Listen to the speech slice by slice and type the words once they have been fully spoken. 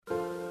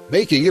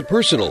Making It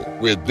Personal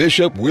with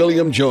Bishop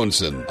William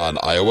Joensen on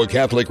Iowa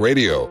Catholic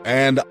Radio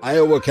and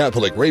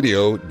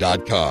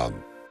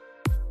iowacatholicradio.com.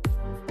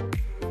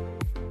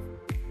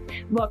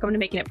 Welcome to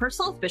Making It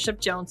Personal with Bishop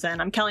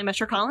Joensen. I'm Kelly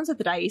Mesher-Collins at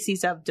the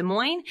Diocese of Des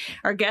Moines.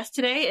 Our guest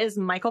today is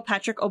Michael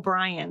Patrick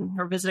O'Brien.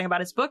 We're visiting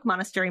about his book,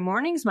 Monastery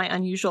Mornings, My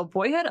Unusual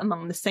Boyhood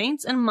Among the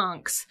Saints and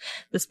Monks.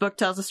 This book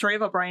tells the story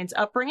of O'Brien's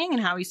upbringing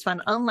and how he's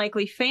found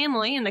unlikely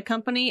family in the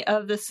company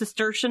of the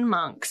Cistercian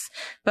monks.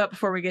 But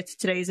before we get to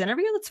today's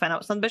interview, let's find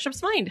out what's on the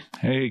Bishop's mind.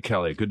 Hey,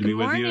 Kelly. Good to be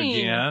with you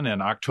again.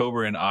 And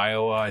October in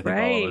Iowa, I think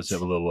all of us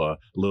have a little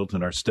lilt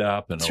in our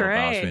step and also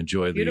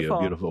enjoy the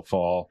beautiful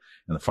fall.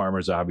 And the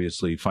farmers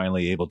obviously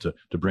finally able to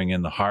bring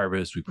in the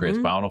harvest. We pray it's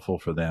bountiful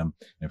for them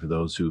and for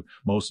those who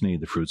most need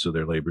the fruits of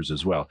their labors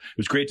as well. It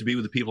was great to be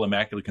with the people of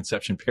Immaculate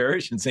Conception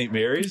Parish in St.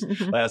 Mary's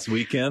last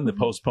weekend, the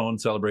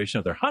postponed celebration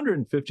of their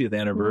 150th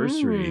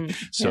anniversary.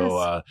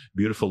 So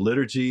beautiful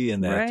liturgy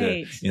in that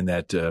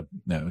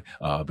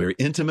very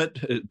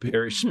intimate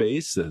parish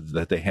space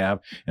that they have.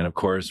 And of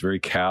course, very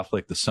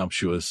Catholic, the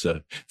sumptuous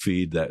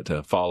feed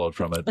that followed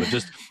from it. But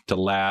just to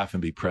laugh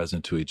and be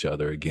present to each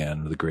other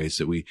again, the grace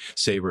that we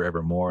savor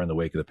evermore in the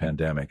wake of the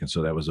pandemic. And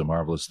so that was a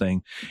marvelous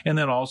thing. And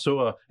then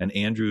also an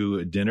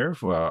Andrew dinner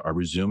are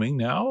resuming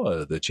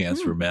now, the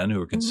chance for men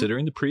who are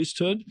considering the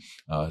priesthood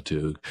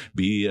to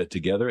be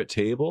together at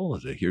table,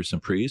 to hear some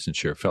priests and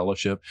share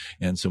fellowship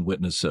and some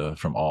witness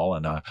from all.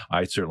 And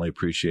I certainly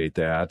appreciate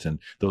that. And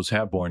those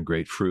have borne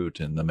great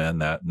fruit in the men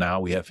that now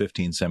we have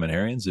 15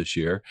 seminarians this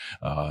year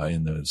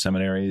in the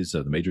seminaries,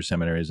 the major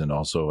seminaries, and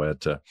also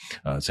at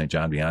St.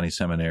 John Vianney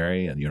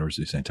Seminary and the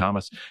University of St.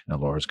 Thomas and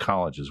Loras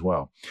College as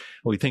well.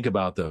 When we think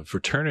about the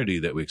fraternity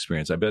that we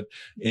experience, I bet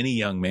any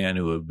young man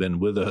who have been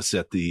with us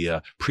at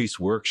the priest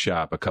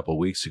workshop a couple of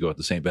weeks ago at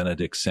the St.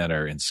 Benedict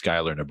Center in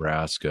Schuyler,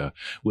 Nebraska,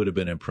 would have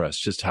been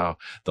impressed just how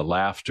the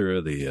laughter,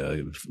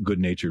 the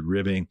good-natured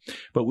ribbing,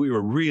 but we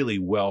were really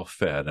well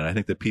fed. And I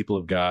think the people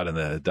of God in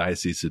the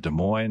Diocese of Des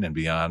Moines and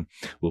beyond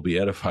will be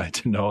edified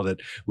to know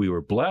that we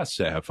were blessed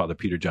to have Father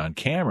Peter John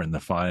Cameron,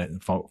 the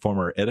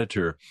former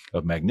editor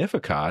of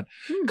Magnificat,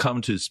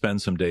 come to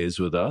spend some days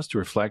with us to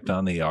reflect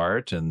on the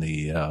art and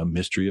the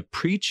mystery of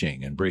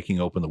preaching and breaking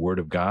open the Word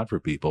of God for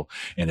people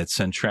and its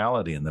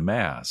centrality in the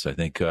Mass. I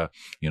think,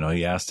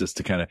 he asked us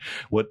to kind of,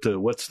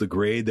 what's the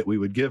grade that we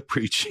would give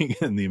preaching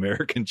in the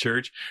American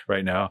church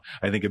right now?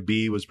 I think a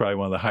B was probably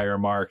one of the higher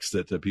marks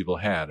that people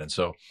had. And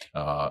so,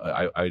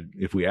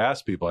 if we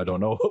asked people, I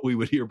don't know what we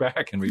would hear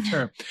back in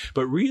return,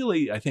 but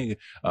really, I think,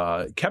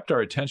 kept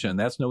our attention.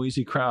 That's no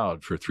easy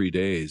crowd for 3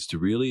 days to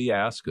really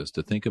ask us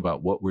to think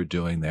about what we're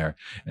doing there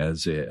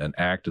as an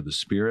act of the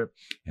Spirit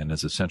and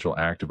as a central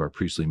act of our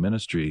priestly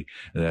ministry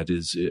that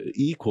is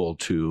equal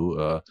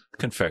to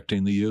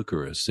confecting the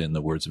Eucharist in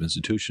the words of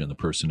institution, the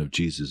person of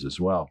Jesus as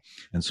well.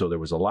 And so there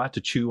was a lot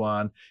to chew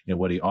on in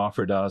what he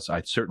offered us.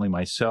 I certainly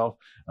myself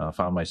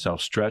found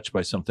myself stretched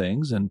by some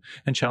things and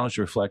challenged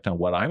to reflect on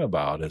what I'm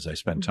about as I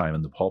spend time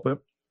in the pulpit.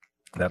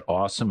 That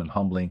awesome and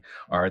humbling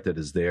art that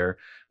is there.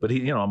 But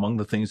he, among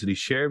the things that he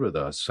shared with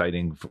us,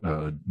 citing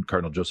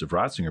Cardinal Joseph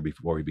Ratzinger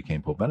before he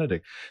became Pope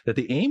Benedict, that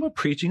the aim of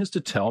preaching is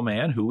to tell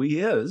man who he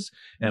is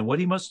and what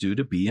he must do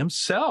to be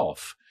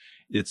himself.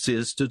 It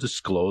is to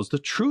disclose the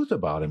truth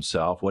about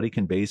himself, what he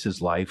can base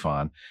his life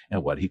on,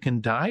 and what he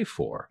can die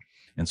for.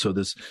 And so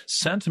this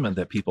sentiment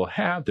that people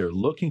have, they're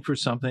looking for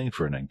something,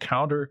 for an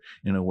encounter,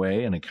 in a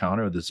way, an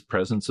encounter of this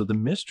presence of the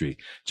mystery,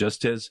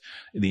 just as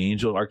the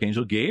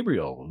Archangel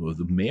Gabriel with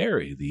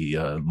Mary, the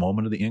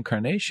moment of the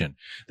incarnation,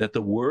 that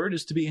the Word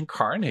is to be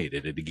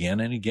incarnated again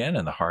and again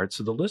in the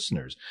hearts of the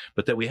listeners,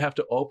 but that we have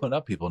to open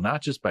up people,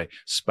 not just by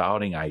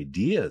spouting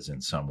ideas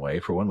in some way,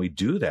 for when we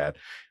do that,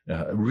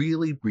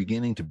 really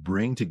beginning to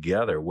bring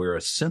together where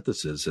a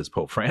synthesis, as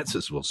Pope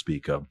Francis will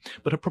speak of,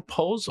 but a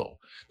proposal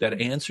that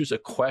answers a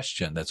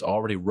question that's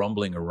already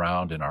rumbling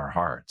around in our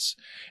hearts.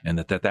 And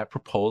that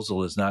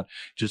proposal is not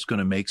just going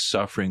to make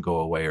suffering go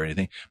away or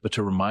anything, but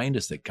to remind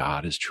us that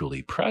God is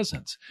truly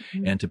present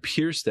and to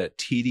pierce that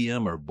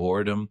tedium or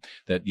boredom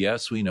that,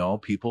 yes, we know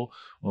people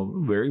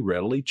will very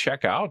readily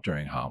check out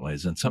during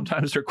homilies. And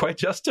sometimes they're quite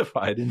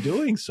justified in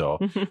doing so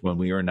when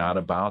we are not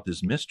about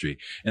this mystery.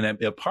 And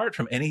that, apart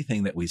from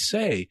anything that we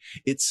say,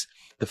 it's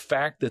the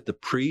fact that the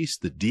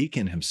priest, the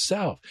deacon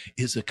himself,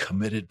 is a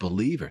committed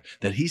believer,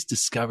 that he's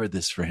discovered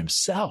this for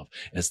himself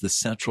as the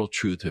central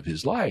truth of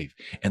his life,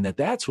 and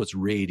that's what's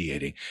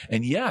radiating.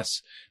 And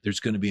yes, there's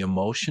going to be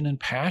emotion and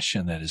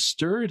passion that is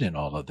stirred in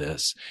all of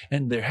this,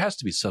 and there has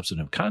to be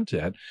substantive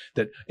content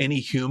that any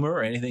humor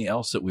or anything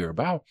else that we're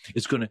about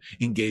is going to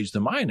engage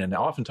the mind. And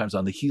oftentimes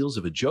on the heels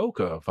of a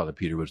joke, Father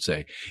Peter would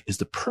say, is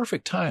the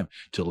perfect time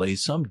to lay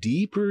some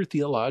deeper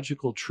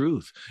theological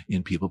truth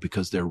in people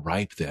because they're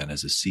ripe then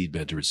as a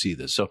seedbed to receive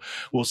this. So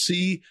we'll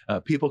see.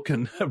 People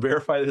can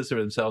verify this for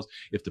themselves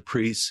if the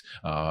priests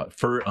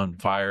on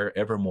fire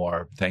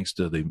evermore, thanks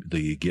to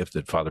the gift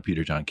that Father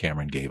Peter John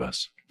Cameron gave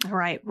us. All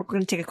right. We're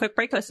going to take a quick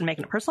break. Listen,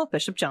 Making It Personal with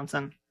Bishop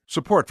Joensen.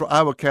 Support for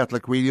Iowa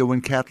Catholic Radio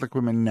and Catholic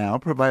Women Now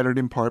provided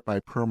in part by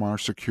Permar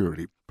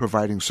Security,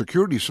 providing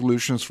security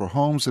solutions for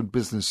homes and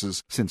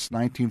businesses since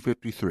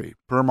 1953.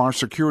 Permar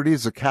Security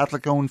is a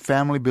Catholic-owned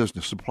family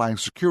business supplying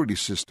security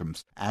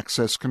systems,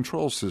 access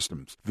control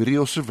systems,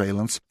 video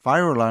surveillance,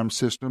 fire alarm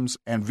systems,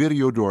 and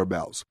video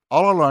doorbells.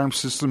 All alarm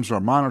systems are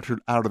monitored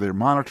out of their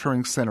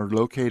monitoring center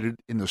located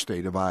in the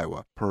state of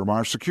Iowa.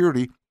 Permar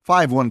Security,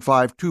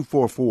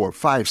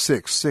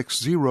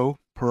 515-244-5660,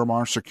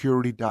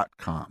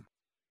 permarsecurity.com.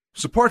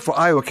 Support for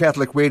Iowa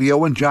Catholic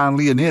Radio and John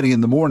Leonetti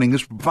in the Morning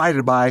is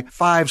provided by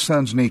Five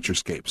Sons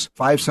Naturescapes.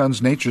 Five Sons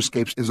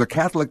Naturescapes is a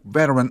Catholic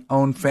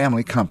veteran-owned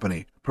family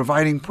company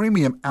providing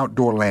premium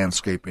outdoor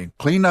landscaping.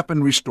 Clean up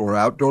and restore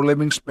outdoor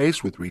living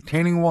space with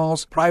retaining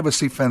walls,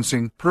 privacy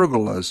fencing,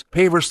 pergolas,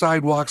 paver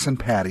sidewalks, and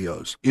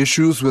patios.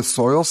 Issues with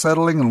soil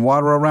settling and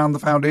water around the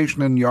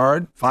foundation and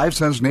yard? Five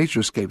Sons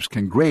Naturescapes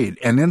can grade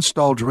and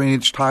install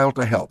drainage tile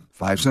to help.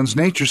 Five Sons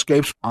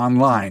Naturescapes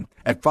online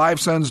at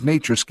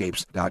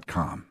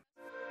fivesonsnaturescapes.com.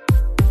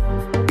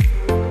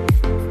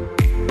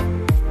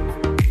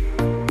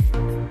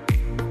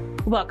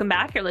 Welcome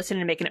back. You're listening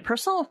to Making It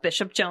Personal with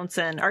Bishop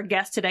Joensen. Our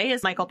guest today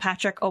is Michael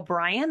Patrick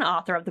O'Brien,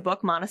 author of the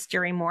book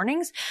Monastery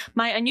Mornings,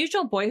 My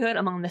Unusual Boyhood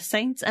Among the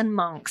Saints and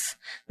Monks.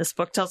 This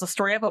book tells the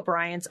story of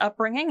O'Brien's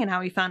upbringing and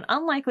how he found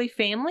unlikely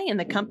family in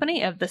the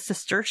company of the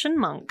Cistercian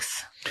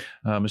monks.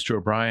 Mr.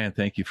 O'Brien,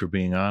 thank you for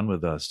being on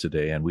with us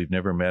today. And we've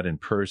never met in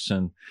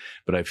person,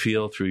 but I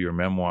feel through your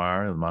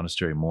memoir, The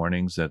Monastery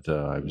Mornings, that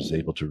I was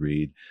able to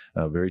read,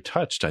 very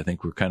touched. I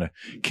think we're kind of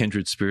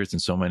kindred spirits in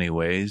so many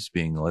ways,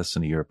 being less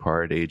than a year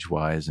apart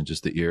age-wise, and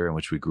just the era in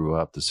which we grew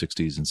up, the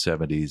 60s and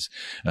 70s,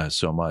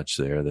 so much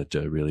there that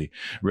really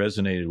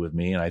resonated with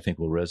me, and I think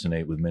will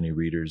resonate with many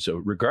readers,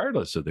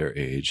 regardless of their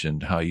age,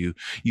 and how you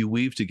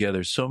weave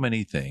together so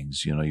many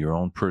things, your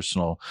own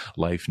personal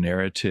life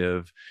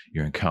narrative,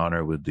 your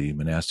encounter with the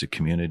monastic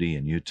community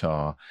in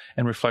Utah,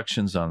 and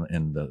reflections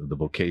on the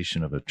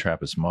vocation of a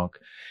Trappist monk,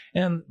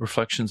 and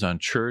reflections on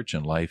church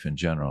and life in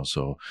general.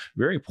 So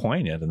very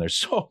poignant, and there's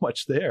so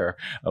much there.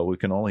 We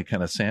can only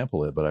kind of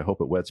sample it, but I hope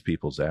it whets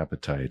people's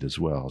appetite as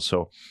well.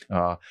 So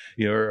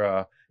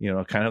you're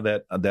kind of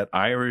that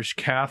Irish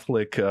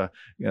Catholic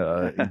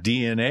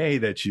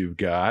DNA that you've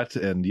got,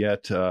 and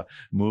yet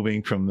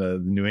moving from the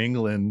New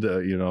England,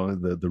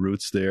 the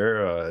roots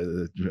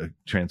there,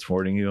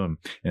 transporting you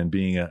and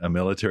being a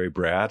military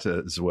brat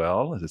as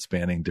well,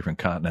 spanning different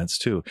continents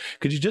too.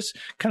 Could you just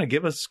kind of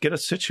get us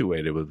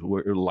situated with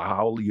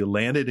how you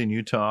landed in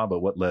Utah, but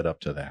what led up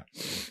to that?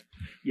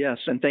 Yes,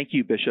 and thank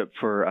you, Bishop,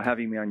 for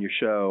having me on your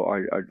show.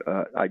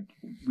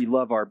 We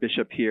love our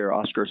bishop here,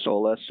 Oscar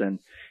Solis, and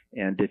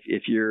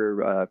if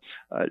you're a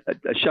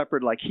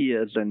shepherd like he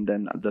is, and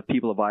then the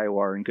people of Iowa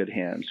are in good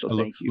hands. So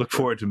thank you. Look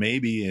forward to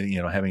maybe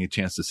having a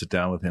chance to sit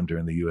down with him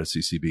during the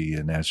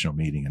USCCB national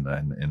meeting in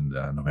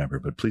November.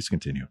 But please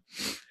continue.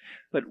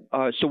 But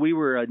so we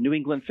were a New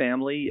England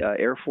family,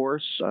 Air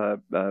Force.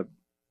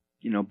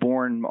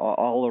 Born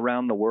all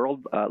around the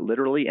world,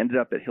 literally ended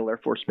up at Hill Air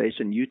Force Base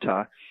in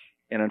Utah.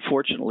 And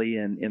unfortunately,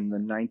 in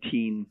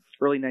the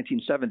early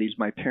 1970s,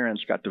 my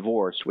parents got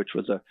divorced, which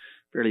was a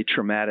fairly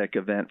traumatic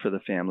event for the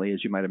family,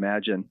 as you might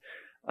imagine.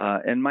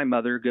 And my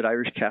mother, good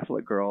Irish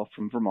Catholic girl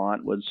from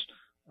Vermont, was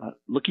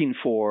looking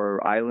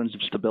for islands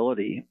of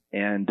stability.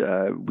 And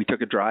we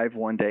took a drive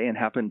one day and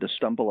happened to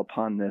stumble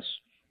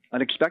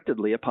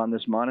unexpectedly upon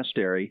this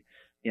monastery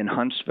in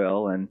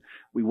Huntsville, and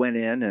we went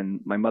in,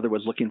 and my mother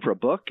was looking for a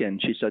book, and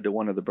she said to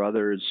one of the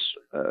brothers,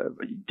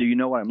 do you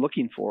know what I'm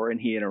looking for? And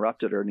he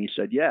interrupted her, and he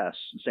said, yes,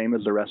 same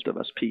as the rest of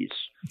us, peace.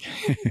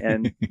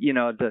 And,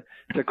 to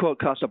quote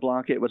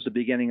Casablanca, it was the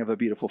beginning of a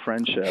beautiful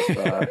friendship.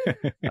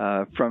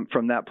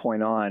 From that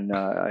point on,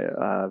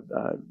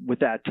 with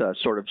that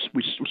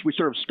we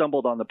sort of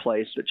stumbled on the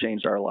place that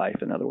changed our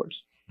life, in other words.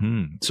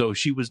 So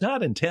she was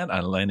not intent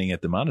on landing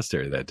at the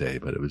monastery that day,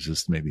 but it was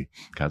just maybe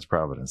God's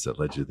providence that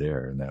led you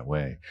there in that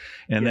way.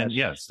 And then,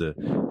 yes,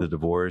 the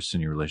divorce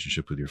and your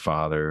relationship with your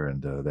father,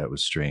 and that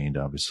was strained,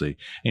 obviously.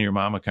 And your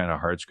mom, a kind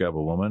of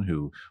hardscrabble woman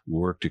who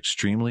worked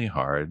extremely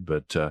hard,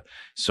 but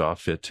saw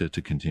fit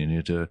to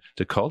continue to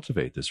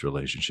cultivate this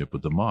relationship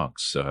with the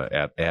monks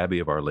at Abbey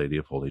of Our Lady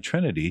of Holy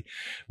Trinity,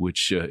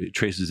 which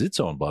traces its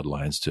own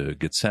bloodlines to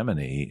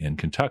Gethsemane in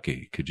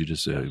Kentucky. Could you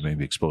just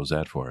maybe expose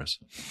that for us?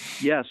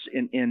 Yes.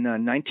 In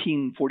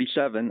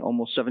 1947,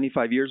 almost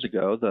 75 years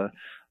ago,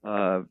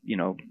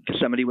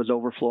 Gethsemane was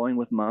overflowing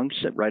with monks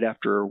right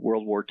after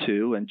World War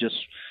II, and just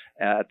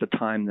at the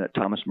time that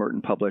Thomas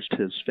Merton published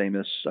his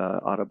famous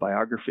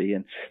autobiography,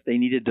 and they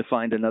needed to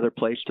find another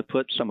place to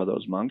put some of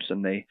those monks,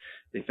 and they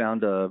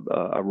found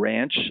a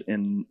ranch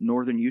in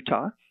northern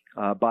Utah,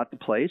 bought the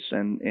place,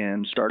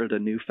 and started a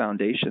new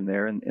foundation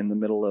there in the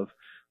middle of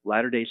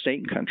Latter-day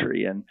Saint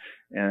country, and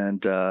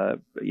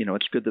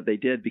it's good that they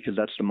did, because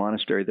that's the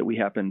monastery that we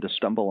happened to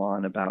stumble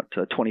on about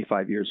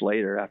 25 years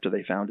later after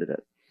they founded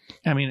it.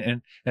 I mean,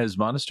 and as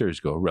monasteries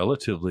go,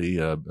 relatively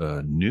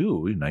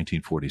new in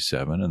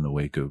 1947 in the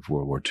wake of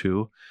World War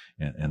II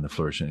and the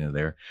flourishing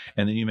there.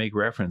 And then you make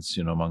reference,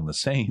 among the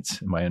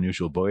saints, My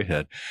Unusual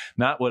Boyhood,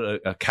 not what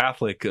a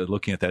Catholic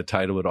looking at that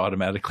title would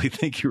automatically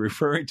think you're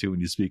referring to when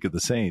you speak of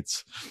the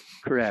saints.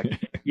 Correct.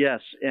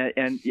 Yes.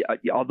 And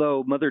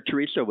although Mother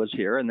Teresa was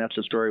here, and that's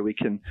a story we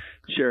can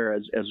share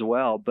as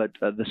well, but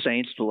the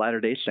saints, the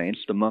Latter-day Saints,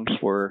 the monks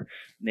were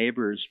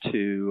neighbors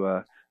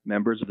to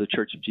members of the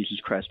Church of Jesus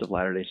Christ of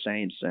Latter-day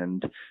Saints.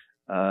 And,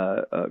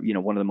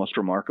 one of the most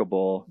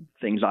remarkable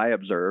things I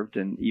observed,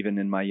 and even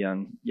in my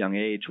young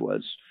age,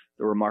 was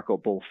the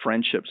remarkable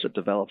friendships that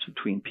developed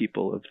between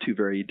people of two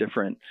very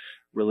different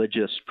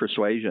religious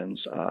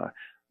persuasions.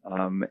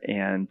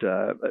 And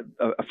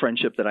a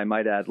friendship that I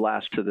might add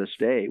lasts to this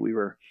day. We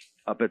were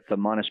up at the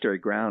monastery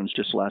grounds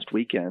just last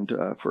weekend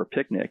for a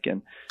picnic,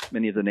 and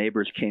many of the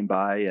neighbors came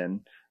by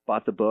and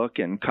bought the book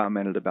and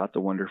commented about the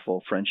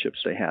wonderful friendships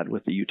they had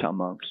with the Utah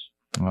monks.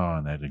 Oh,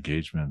 and that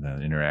engagement,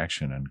 that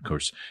interaction. And of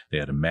course, they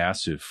had a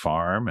massive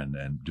farm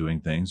and doing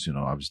things,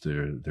 obviously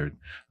their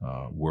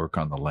work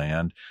on the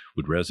land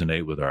would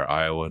resonate with our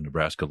Iowa and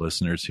Nebraska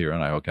listeners here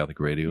on Iowa Catholic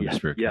Radio, the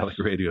Spirit Catholic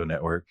Radio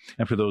Network.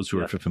 And for those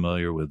who are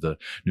familiar with the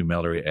New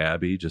Mallory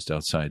Abbey just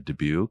outside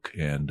Dubuque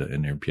and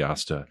near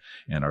Piasta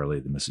and Our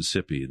Lady of the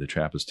Mississippi, the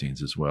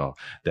Trappistines as well,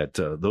 that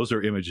those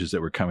are images that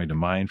were coming to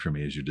mind for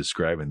me as you're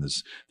describing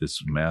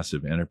this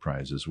massive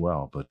enterprise as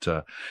well.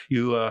 But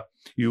you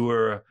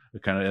were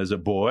kind of, as a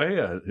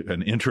boy,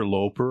 an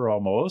interloper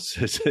almost.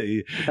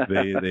 They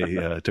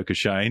took a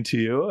shine to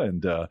you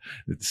and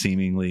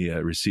seemingly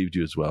received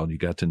you as well. And you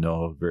got to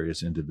know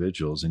various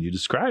individuals, and you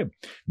describe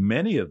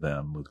many of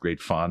them with great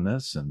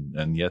fondness,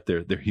 and yet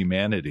their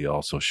humanity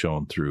also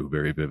shone through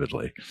very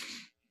vividly.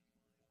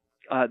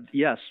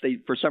 Yes,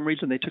 for some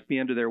reason they took me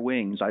under their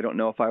wings. I don't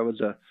know if I was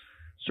a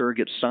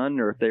surrogate son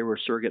or if they were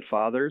surrogate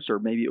fathers, or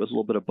maybe it was a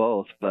little bit of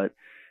both, but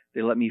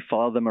they let me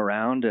follow them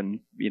around and,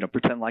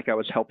 pretend like I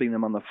was helping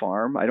them on the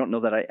farm. I don't know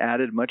that I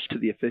added much to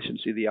the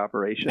efficiency of the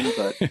operation,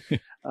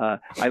 but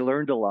I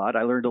learned a lot.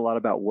 I learned a lot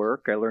about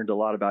work. I learned a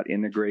lot about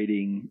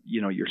integrating,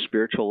 your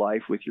spiritual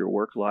life with your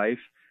work life.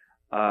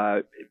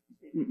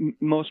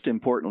 Most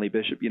importantly,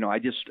 Bishop, I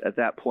just, at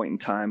that point in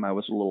time, I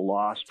was a little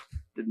lost,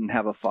 didn't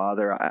have a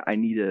father. I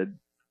needed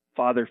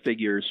father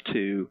figures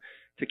to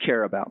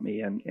care about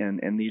me.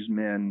 And these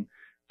men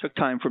took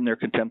time from their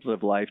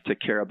contemplative life to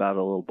care about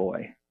a little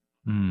boy.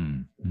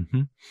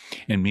 Mm-hmm.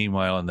 And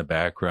meanwhile, in the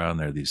background,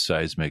 there are these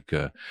seismic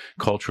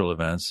cultural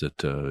events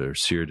that are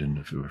seared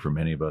for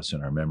many of us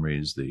in our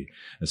memories. The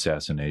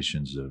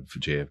assassinations of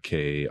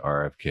JFK,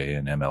 RFK,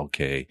 and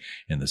MLK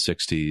in the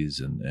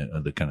 60s,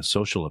 and the kind of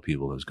social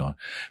upheaval that's gone.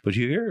 But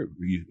you hear,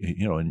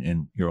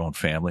 in your own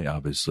family,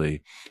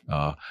 obviously,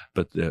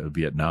 but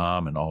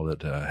Vietnam and all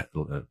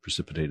that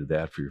precipitated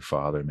that for your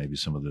father, maybe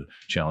some of the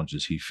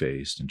challenges he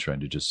faced in trying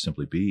to just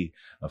simply be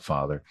a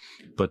father.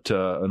 But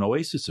an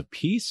oasis of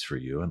peace for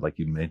you, and like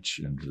you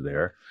mentioned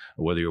there,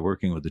 whether you're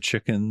working with the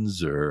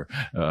chickens or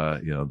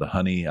the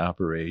honey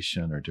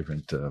operation or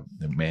different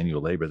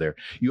manual labor there,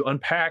 you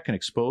unpack and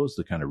expose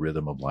the kind of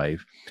rhythm of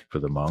life for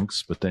the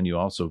monks, but then you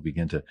also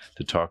begin to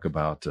talk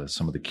about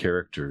some of the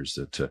characters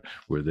that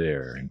were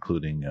there,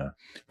 including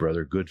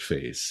Brother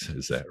Goodface.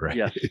 Is that right?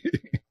 Yes.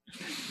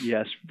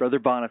 Yes, Brother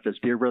Boniface,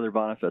 dear Brother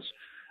Boniface,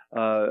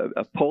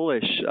 a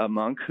Polish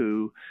monk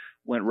who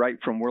went right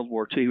from World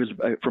War II. He was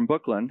from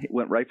Brooklyn. He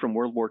went right from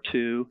World War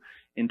II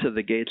into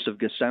the gates of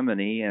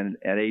Gethsemane, and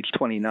at age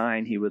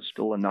 29, he was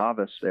still a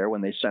novice there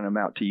when they sent him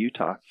out to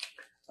Utah.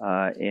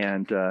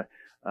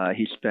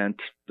 He spent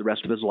the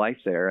rest of his life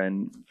there,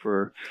 and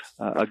for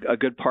a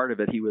good part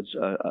of it, he was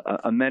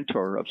a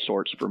mentor of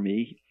sorts for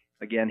me.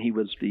 Again, he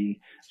was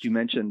as you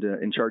mentioned,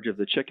 in charge of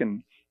the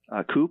chicken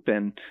coop,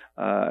 and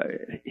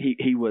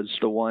he was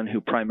the one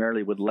who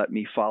primarily would let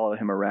me follow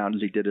him around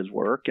as he did his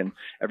work, and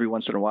every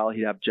once in a while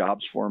he'd have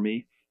jobs for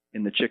me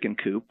in the chicken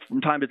coop.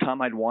 From time to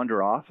time I'd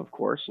wander off, of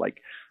course, like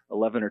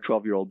 11 or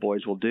 12-year-old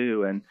boys will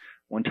do, and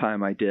one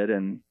time I did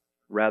and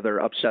rather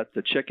upset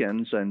the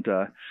chickens, and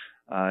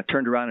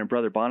turned around, and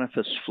Brother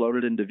Boniface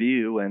floated into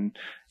view and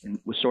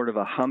was sort of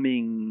a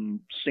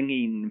humming,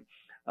 singing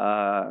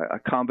a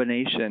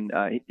combination.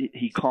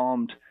 He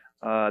calmed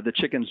the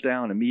chickens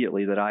down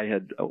immediately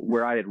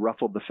where I had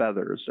ruffled the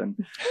feathers. And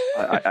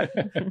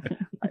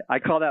I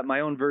call that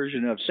my own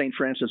version of St.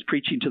 Francis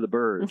preaching to the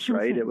birds,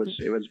 right? It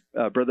was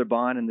Brother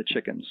Bon and the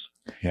chickens.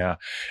 Yeah.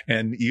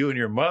 And you and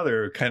your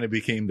mother kind of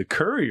became the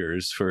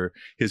couriers for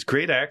his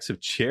great acts of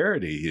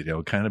charity,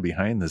 kind of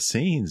behind the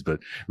scenes,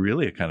 but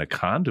really a kind of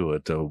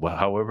conduit.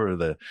 However,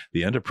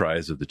 the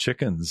enterprise of the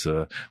chickens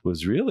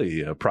was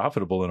really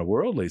profitable in a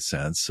worldly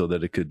sense, so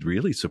that it could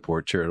really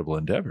support charitable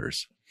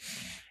endeavors.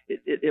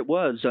 It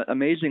was.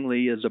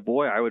 Amazingly, as a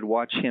boy, I would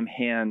watch him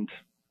hand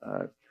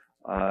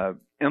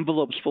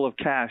envelopes full of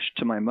cash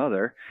to my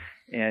mother,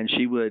 and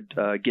she would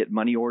get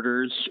money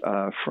orders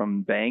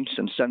from banks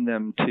and send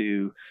them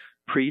to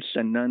priests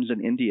and nuns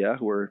in India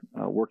who were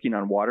working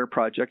on water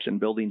projects and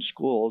building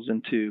schools,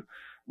 and to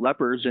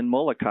lepers in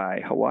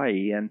Molokai,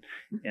 Hawaii. And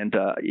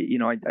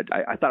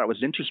I thought it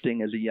was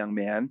interesting as a young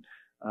man.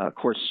 Of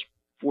course,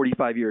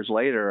 45 years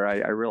later,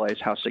 I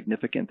realized how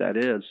significant that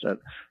is, that,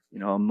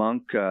 a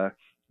monk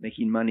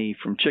making money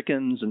from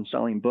chickens and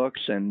selling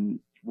books in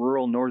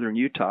rural northern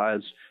Utah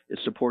is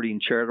supporting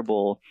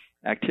charitable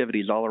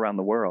activities all around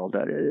the world.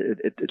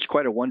 It's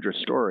quite a wondrous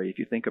story if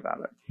you think about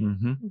it.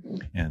 Mm-hmm.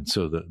 And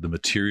so the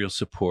material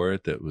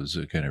support that was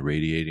kind of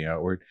radiating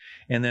outward,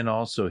 and then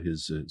also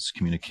his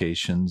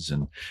communications.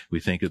 And we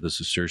think of the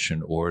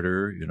Cistercian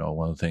order,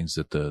 one of the things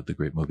that the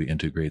great movie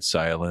Into Great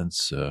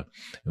Silence,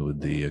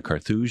 with the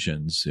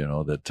Carthusians,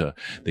 that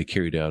they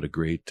carried out a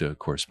great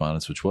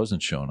correspondence, which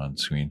wasn't shown on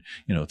screen,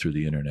 through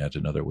the internet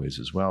and other ways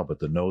as well. But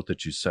the note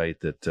that you cite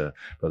that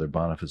Brother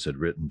Boniface had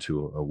written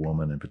to a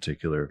woman in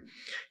particular,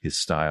 his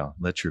style: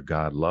 let your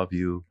God love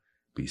you,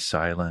 be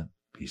silent,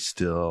 be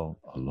still,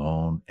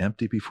 alone,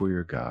 empty before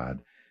your God,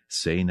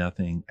 say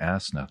nothing,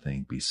 ask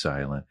nothing, be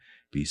silent,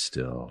 be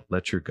still.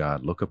 Let your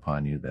God look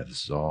upon you, that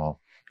is all.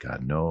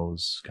 God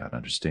knows, God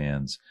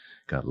understands,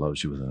 God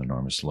loves you with an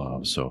enormous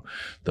love. So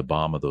the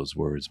balm of those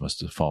words must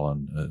have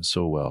fallen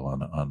so well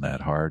on that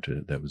heart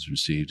that was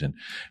received, and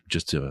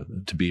just to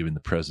be in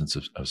the presence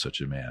of such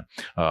a man.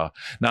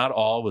 Not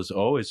all was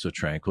always so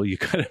tranquil. You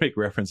kind of make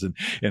reference, and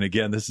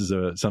again, this is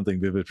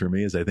something vivid for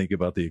me as I think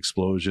about the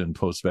explosion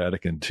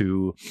post-Vatican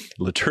II,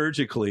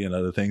 liturgically and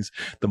other things.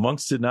 The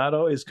monks did not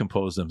always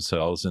compose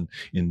themselves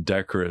in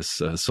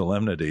decorous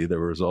solemnity.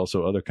 There was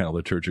also other kind of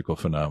liturgical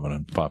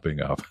phenomenon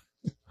popping up.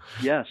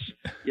 Yes.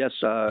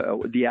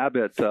 The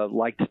abbot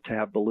liked to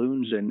have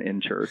balloons in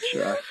church.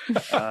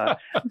 What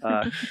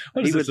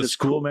is this, a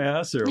school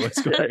mass or what's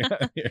going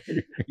on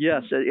here?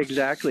 Yes,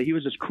 exactly. He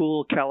was this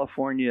cool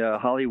California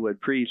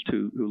Hollywood priest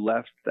who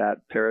left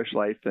that parish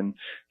life and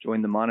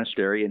joined the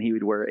monastery, and he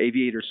would wear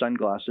aviator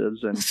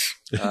sunglasses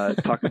and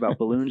talk about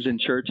balloons in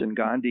church and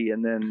Gandhi,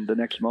 and then the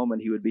next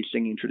moment he would be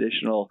singing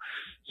traditional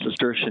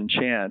Cistercian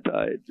chant.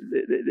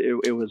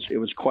 It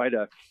was quite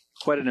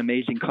an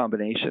amazing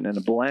combination and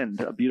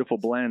a beautiful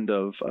blend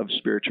of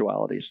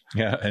spiritualities.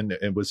 Yeah,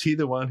 and was he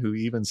the one who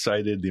even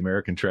cited the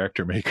American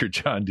tractor maker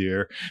John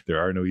Deere? There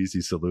are no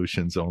easy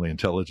solutions, only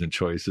intelligent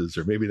choices,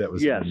 or maybe that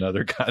was in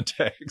another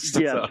context.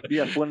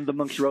 Yes. One of the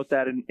monks wrote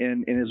that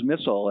in his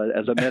missal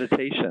as a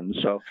meditation.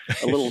 So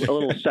a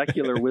little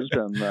secular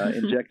wisdom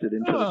injected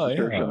into the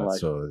Cistercian life.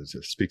 So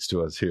it speaks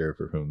to us here,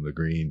 for whom the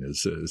green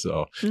is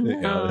all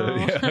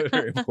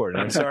very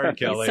important. I'm sorry,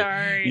 Kelly.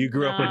 Sorry. You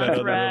grew up with that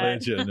other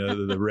religion,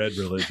 the red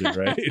religion,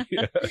 right?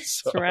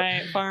 That's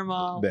right.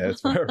 Farmall.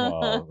 That's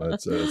Farmall.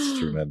 That's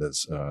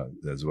tremendous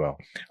as well.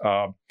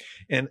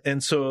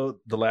 And so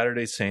the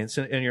Latter-day Saints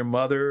and your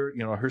mother,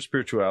 her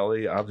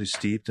spirituality obviously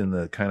steeped in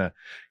the kind of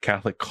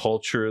Catholic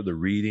culture, the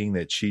reading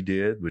that she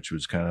did, which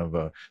was kind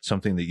of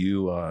something that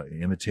you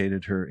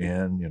imitated her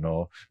in,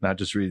 not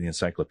just reading the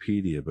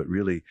encyclopedia, but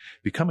really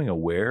becoming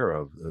aware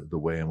of the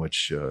way in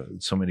which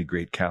so many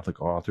great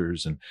Catholic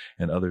authors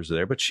and others are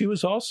there. But she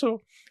was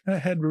also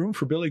had room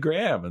for Billy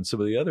Graham and some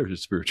of the other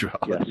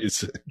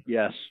spiritualities.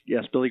 Yes.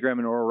 Billy Graham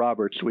and Oral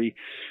Roberts. We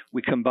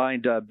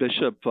combined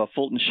Bishop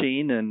Fulton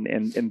Sheen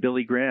and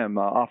Billy Graham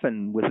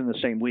often within the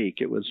same week.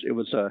 It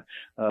was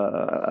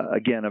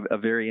again a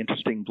very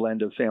interesting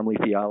blend of family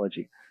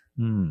theology.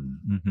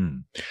 Mm-hmm.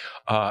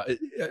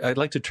 I'd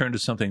like to turn to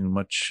something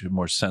much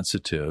more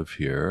sensitive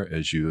here.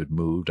 As you had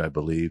moved, I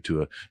believe,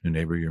 to a new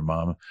neighbor, your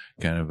mom,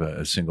 kind of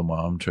a single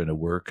mom trying to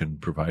work and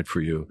provide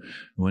for you,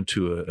 went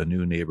to a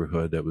new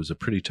neighborhood that was a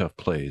pretty tough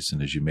place.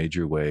 And as you made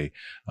your way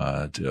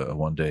to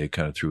one day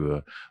kind of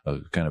through a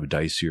kind of a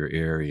dicier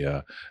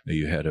area,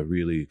 you had a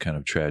really kind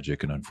of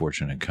tragic and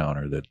unfortunate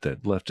encounter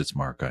that left its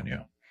mark on you.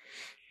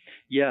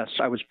 Yes,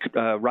 I was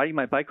riding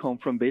my bike home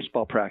from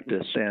baseball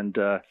practice and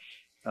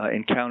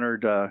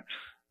encountered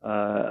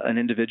an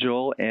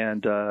individual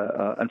and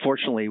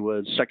unfortunately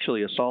was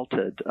sexually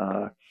assaulted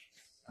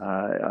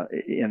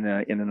in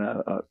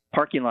a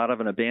parking lot of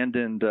an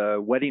abandoned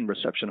wedding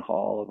reception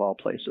hall of all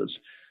places.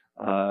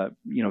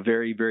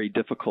 Very, very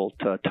difficult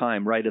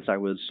time right as I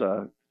was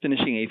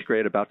finishing 8th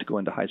grade, about to go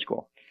into high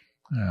school.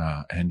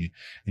 And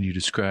you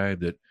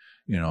described that,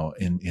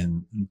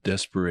 in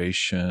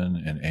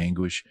desperation and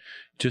anguish,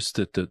 just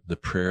that the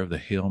prayer of the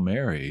Hail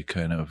Mary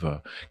kind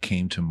of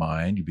came to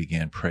mind. You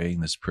began praying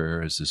this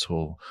prayer as this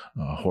whole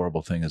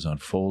horrible thing is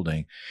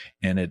unfolding,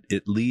 and it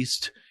at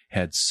least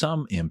had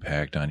some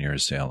impact on your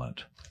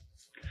assailant.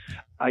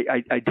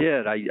 I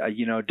did.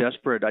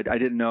 Desperate. I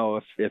didn't know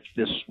if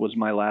this was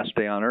my last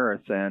day on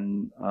earth,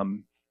 and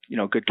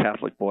good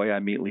Catholic boy, I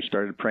immediately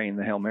started praying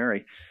the Hail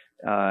Mary,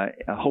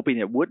 hoping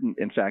it wouldn't,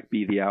 in fact,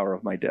 be the hour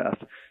of my death.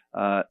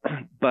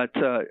 But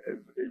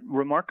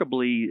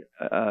remarkably,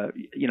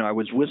 I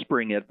was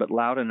whispering it, but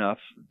loud enough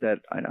that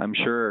I'm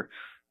sure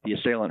the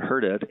assailant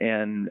heard it.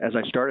 And as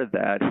I started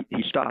that,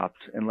 he stopped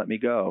and let me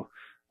go.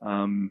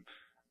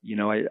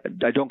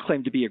 I don't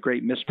claim to be a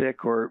great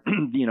mystic or,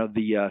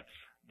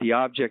 the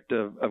object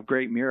of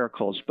great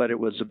miracles, but it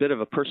was a bit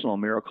of a personal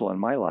miracle in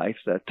my life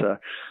that,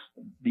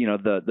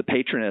 the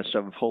patroness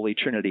of Holy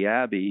Trinity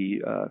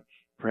Abbey,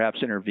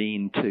 perhaps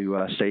intervened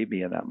to save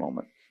me in that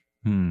moment.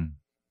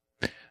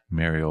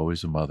 Mary,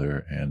 always a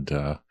mother.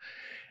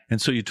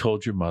 And so you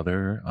told your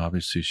mother,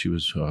 obviously she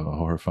was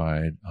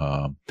horrified,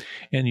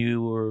 and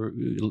you were,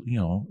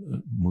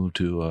 moved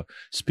to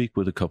speak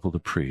with a couple of the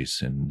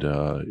priests. And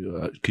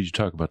could you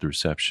talk about the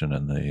reception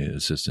and the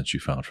assistance you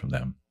found from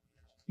them?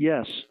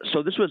 Yes.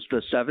 So this was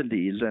the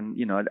 70s, and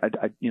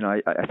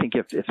I think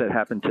if it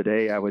happened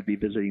today, I would be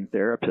visiting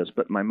therapists.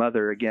 But my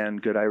mother, again,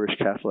 good Irish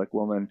Catholic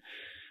woman,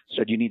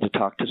 said you need to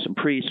talk to some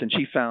priests, and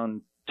she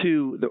found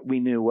two that we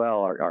knew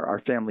well,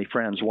 our family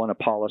friends, one a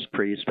Paulist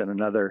priest and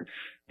another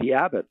the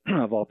abbot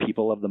of all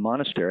people of the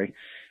monastery,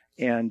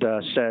 and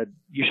said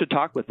you should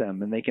talk with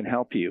them and they can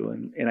help you.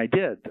 And I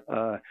did.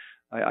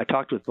 I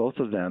talked with both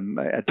of them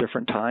at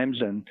different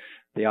times, and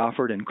they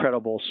offered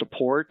incredible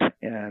support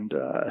and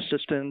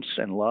assistance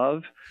and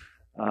love.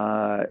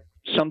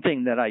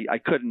 Something that I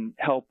couldn't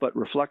help but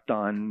reflect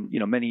on,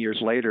 many years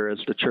later, as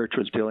the church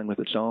was dealing with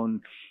its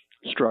own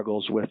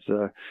struggles with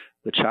the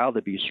child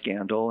abuse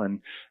scandal.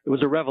 And it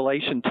was a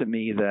revelation to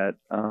me that,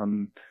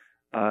 that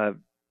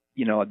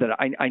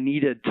I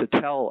needed to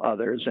tell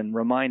others and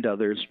remind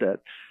others that,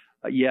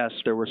 yes,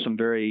 there were some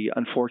very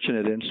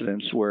unfortunate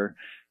incidents where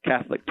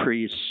Catholic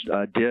priests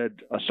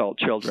did assault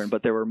children,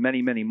 but there were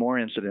many, many more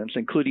incidents,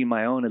 including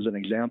my own as an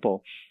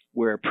example,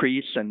 where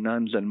priests and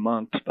nuns and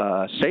monks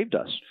saved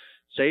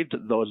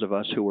those of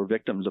us who were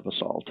victims of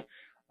assault.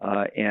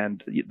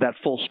 And that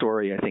full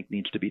story, I think,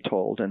 needs to be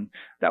told. And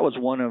that was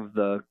one of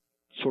the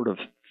sort of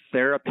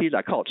therapies.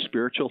 I call it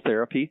spiritual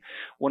therapy.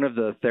 One of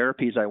the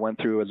therapies I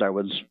went through as I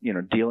was,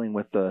 dealing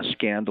with the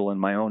scandal in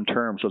my own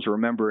terms was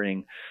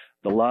remembering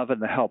the love and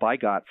the help I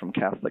got from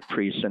Catholic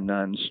priests and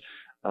nuns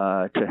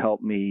to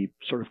help me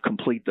sort of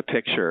complete the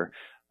picture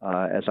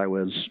as I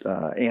was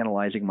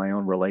analyzing my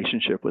own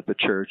relationship with the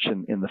church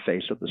in the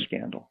face of the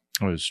scandal.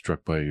 I was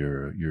struck by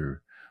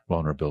your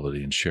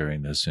vulnerability in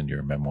sharing this in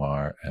your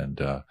memoir, and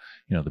the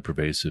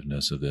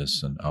pervasiveness of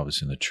this, and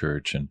obviously in the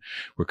church. And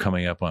we're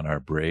coming up on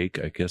our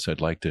break. I guess I'd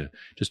like to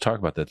just talk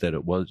about that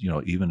it was,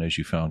 even as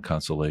you found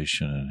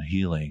consolation and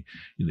healing,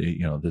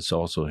 this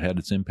also had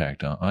its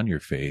impact on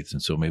your faith.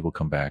 And so maybe we'll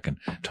come back and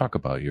talk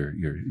about your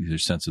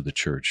sense of the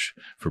church,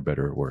 for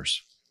better or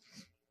worse.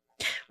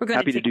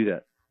 Happy to do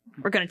that.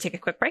 We're going to take a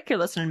quick break. You're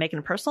listening to Making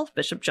It Personal with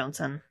Bishop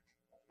Joensen.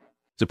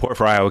 Support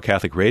for Iowa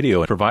Catholic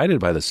Radio provided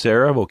by the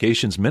Sarah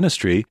Vocations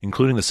Ministry,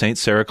 including the St.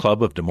 Sarah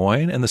Club of Des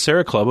Moines and the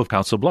Sarah Club of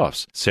Council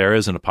Bluffs. Sarah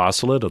is an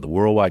apostolate of the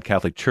Worldwide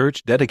Catholic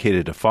Church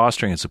dedicated to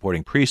fostering and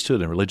supporting priesthood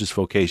and religious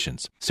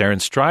vocations.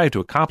 Sarahans strive to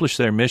accomplish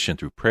their mission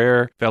through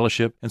prayer,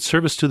 fellowship, and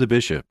service to the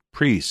bishop,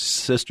 priests,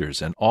 sisters,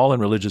 and all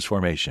in religious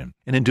formation,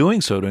 and in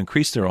doing so to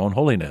increase their own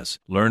holiness.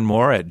 Learn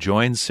more at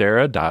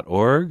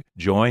joinsarah.org,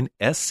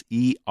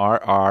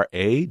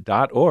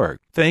 joinserra.org.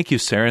 Thank you,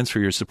 Sarahans, for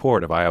your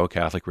support of Iowa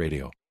Catholic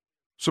Radio.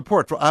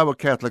 Support for Iowa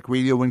Catholic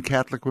Radio and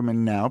Catholic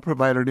Women Now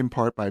provided in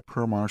part by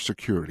Permar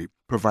Security,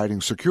 providing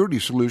security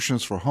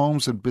solutions for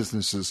homes and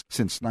businesses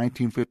since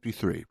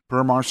 1953.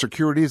 Permar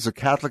Security is a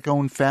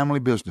Catholic-owned family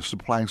business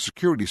supplying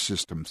security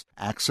systems,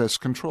 access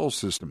control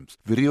systems,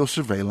 video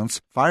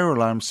surveillance, fire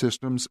alarm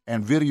systems,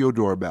 and video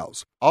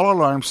doorbells. All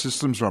alarm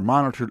systems are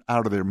monitored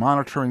out of their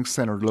monitoring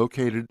center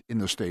located in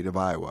the state of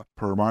Iowa.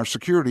 Permar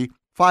Security,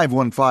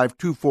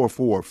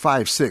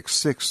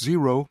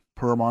 515-244-5660,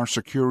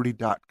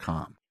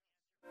 permarsecurity.com.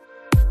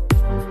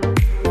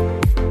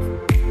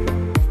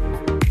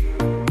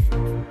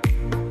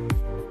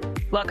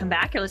 Welcome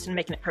back. You're listening to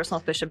Making It Personal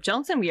with Bishop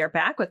Joensen. We are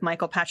back with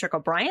Michael Patrick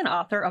O'Brien,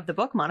 author of the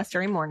book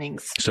Monastery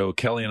Mornings. So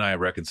Kelly and I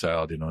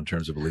reconciled, in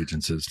terms of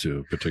allegiances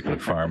to particular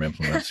farm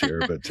implements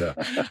here, but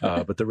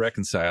the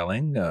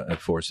reconciling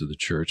force of the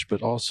church,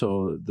 but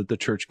also that the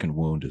church can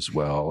wound as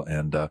well.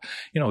 And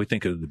we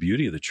think of the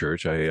beauty of the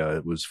church. I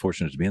was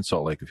fortunate to be in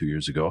Salt Lake a few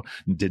years ago.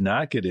 Did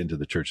not get into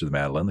the Church of the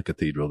Madeleine, the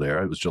cathedral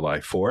there. It was July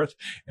 4th,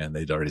 and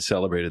they'd already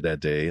celebrated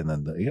that day. And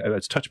then I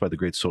was touched by the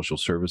great social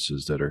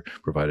services that are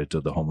provided to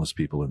the homeless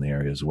people in the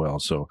area as well.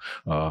 So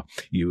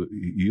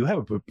you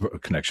have a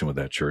connection with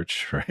that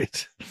church,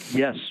 right?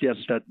 Yes.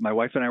 That my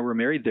wife and I were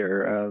married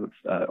there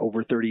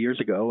over 30 years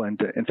ago, and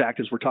in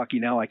fact, as we're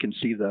talking now, I can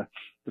see the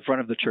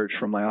front of the church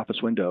from my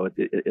office window.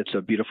 It's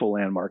a beautiful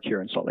landmark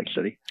here in Salt Lake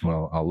City.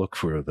 Well, I'll look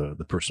for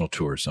the personal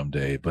tour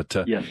someday. But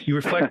yes. You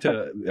reflect,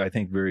 I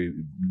think, very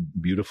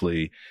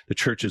beautifully. The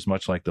church is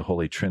much like the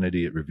Holy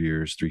Trinity. It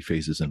reveres three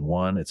phases in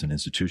one. It's an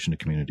institution, a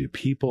community of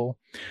people.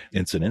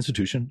 It's an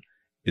institution.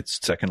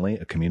 It's secondly,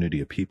 a community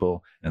of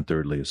people, and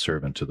thirdly, a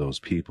servant to those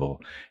people.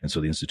 And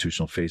so the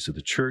institutional face of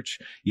the church,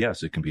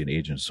 yes, it can be an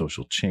agent of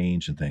social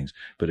change and things,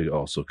 but it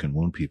also can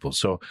wound people.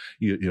 So,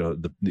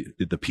 the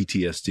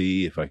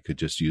PTSD, if I could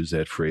just use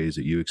that phrase,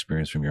 that you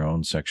experienced from your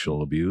own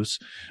sexual abuse,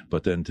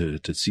 but then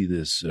to see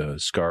this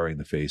scarring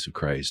the face of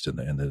Christ and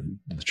the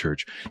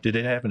church, did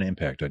it have an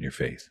impact on your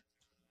faith?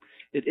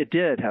 It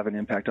did have an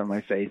impact on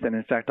my faith. And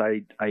in fact,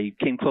 I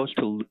came close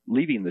to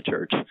leaving the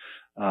church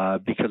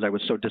because I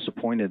was so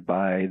disappointed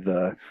by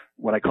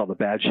what I call the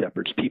bad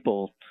shepherds,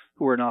 people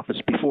who were in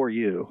office before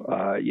you,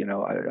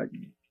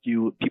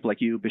 people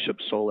like you,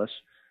 Bishop Solis,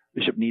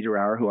 Bishop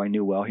Niederauer, who I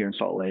knew well here in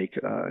Salt Lake,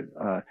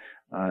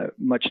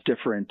 much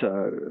different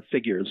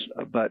figures,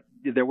 but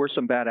there were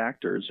some bad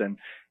actors, and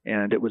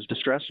it was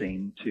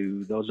distressing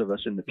to those of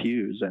us in the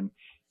pews. And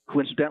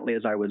coincidentally,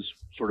 as I was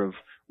sort of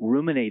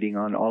ruminating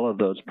on all of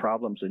those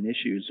problems and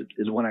issues,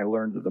 is when I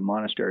learned that the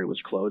monastery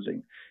was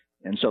closing.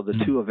 And so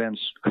the two events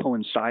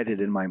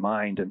coincided in my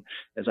mind. And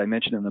as I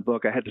mentioned in the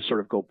book, I had to sort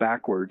of go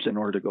backwards in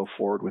order to go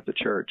forward with the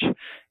church.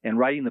 And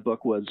writing the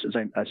book was, as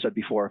I said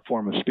before, a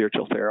form of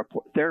spiritual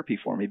therapy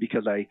for me,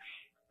 because I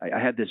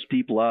had this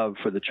deep love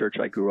for the church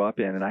I grew up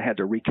in, and I had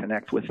to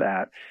reconnect with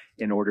that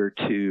in order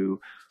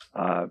to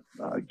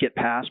get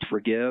past,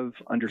 forgive,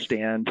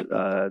 understand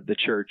the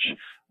church,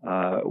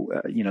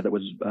 that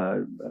was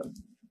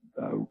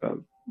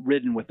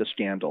ridden with the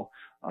scandal.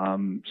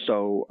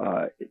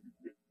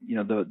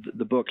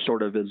 The book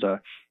sort of is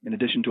in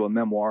addition to a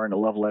memoir and a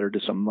love letter to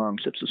some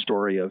monks, it's a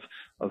story of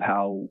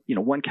how,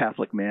 one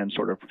Catholic man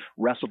sort of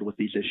wrestled with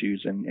these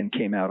issues and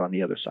came out on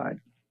the other side.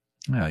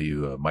 Yeah,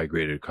 you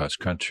migrated across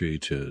country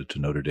to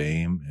Notre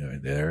Dame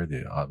there.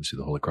 Obviously,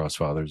 the Holy Cross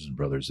Fathers and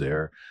Brothers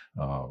there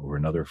were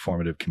another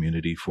formative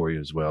community for you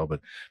as well.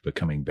 But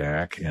coming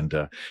back, and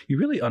you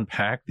really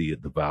unpack the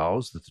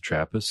vows that the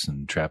Trappists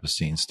and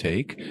Trappistines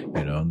take,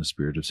 in the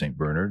spirit of St.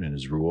 Bernard and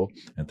his rule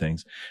and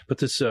things. But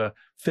this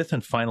fifth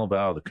and final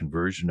vow, the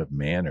conversion of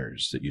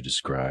manners that you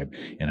describe,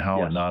 and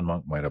how a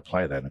non-monk might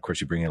apply that. And of course,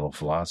 you bring in a little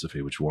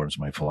philosophy, which warms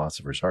my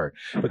philosopher's heart.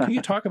 But can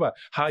you talk about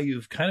how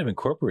you've kind of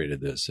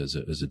incorporated this as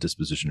a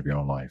disposition of your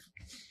own life?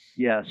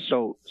 Yeah,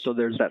 so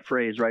there's that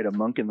phrase, right? A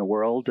monk in the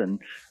world, and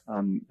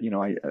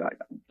I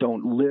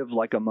don't live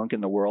like a monk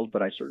in the world,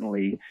 but I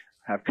certainly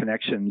have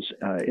connections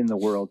in the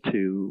world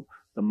to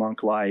the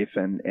monk life,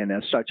 and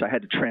as such, I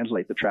had to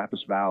translate the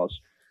Trappist vows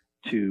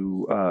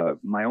to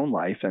my own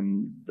life.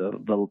 And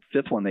the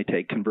fifth one they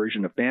take,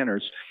 conversion of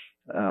manners.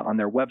 On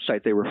their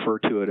website, they refer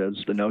to it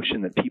as the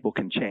notion that people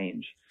can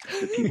change,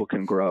 that people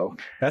can grow.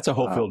 That's a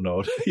hopeful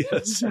note.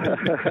 Yes,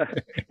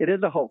 it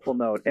is a hopeful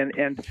note, and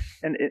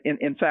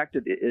in fact,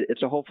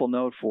 it's a hopeful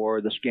note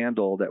for the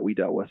scandal that we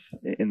dealt with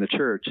in the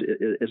church,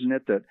 isn't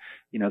it? That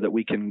that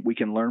we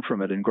can learn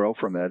from it and grow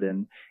from it,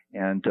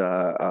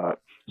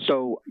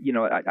 so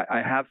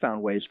I have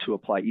found ways to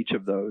apply each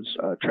of those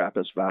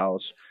Trappist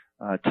vows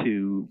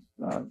to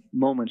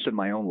moments in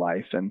my own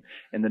life, and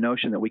the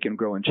notion that we can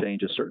grow and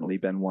change has certainly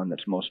been one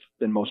that's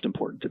been most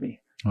important to me.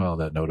 Well,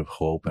 that note of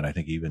hope, and I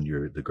think even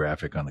the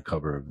graphic on the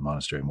cover of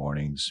Monastery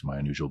Mornings, My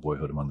Unusual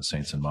Boyhood Among the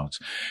Saints and Monks.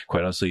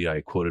 Quite honestly,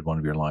 I quoted one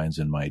of your lines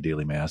in my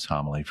daily Mass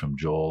homily from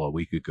Joel a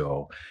week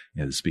ago,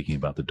 speaking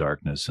about the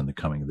darkness and the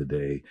coming of the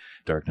day.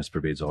 Darkness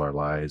pervades all our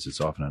lives.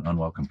 It's often an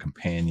unwelcome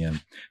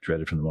companion,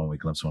 dreaded from the moment we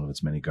glimpse one of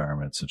its many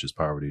garments, such as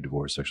poverty,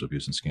 divorce, sexual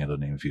abuse, and scandal,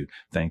 to name a few.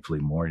 Thankfully,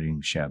 morning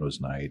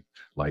shadows night,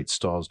 light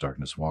stalls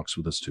darkness, walks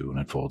with us too, and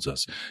enfolds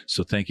us.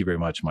 So thank you very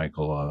much,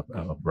 Michael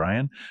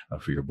O'Brien,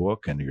 for your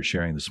book and your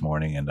sharing this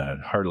morning. And I'd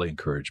heartily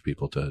encourage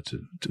people to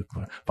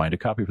find a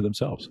copy for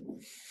themselves.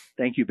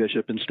 Thank you,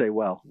 Bishop, and stay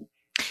well.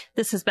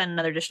 This has been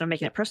another edition of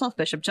Making It Personal with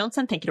Bishop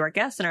Joensen. Thank you to our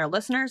guests and our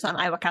listeners on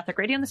Iowa Catholic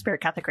Radio and the Spirit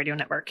Catholic Radio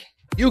Network.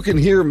 You can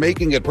hear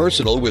Making It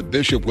Personal with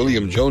Bishop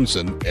William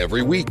Joensen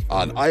every week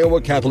on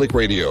Iowa Catholic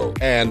Radio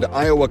and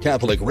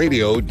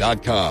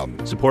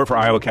iowacatholicradio.com. Support for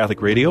Iowa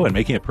Catholic Radio and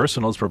Making It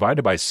Personal is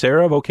provided by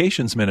Sarah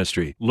Vocations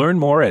Ministry. Learn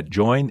more at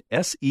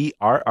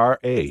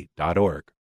joinserra.org.